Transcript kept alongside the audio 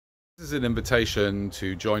This is an invitation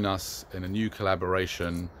to join us in a new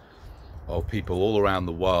collaboration of people all around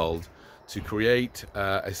the world to create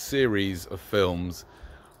a series of films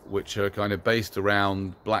which are kind of based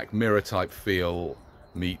around Black Mirror type feel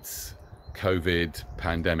meets COVID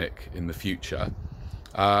pandemic in the future.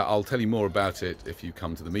 I'll tell you more about it if you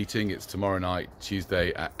come to the meeting. It's tomorrow night,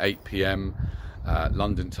 Tuesday at 8 p.m.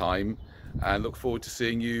 London time, and look forward to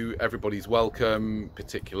seeing you. Everybody's welcome,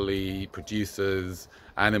 particularly producers,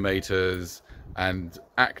 animators and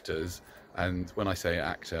actors. And when I say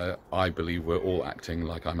actor, I believe we're all acting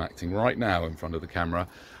like I'm acting right now in front of the camera.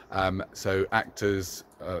 So actors,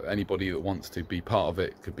 anybody that wants to be part of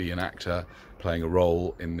it could be an actor playing a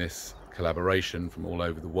role in this collaboration from all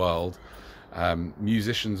over the world.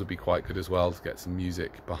 Musicians would be quite good as well to get some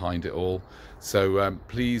music behind it all. So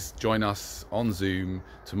please join us on Zoom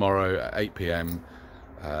tomorrow at 8 p.m.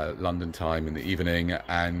 London time in the evening,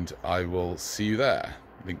 and I will see you there.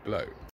 Link below.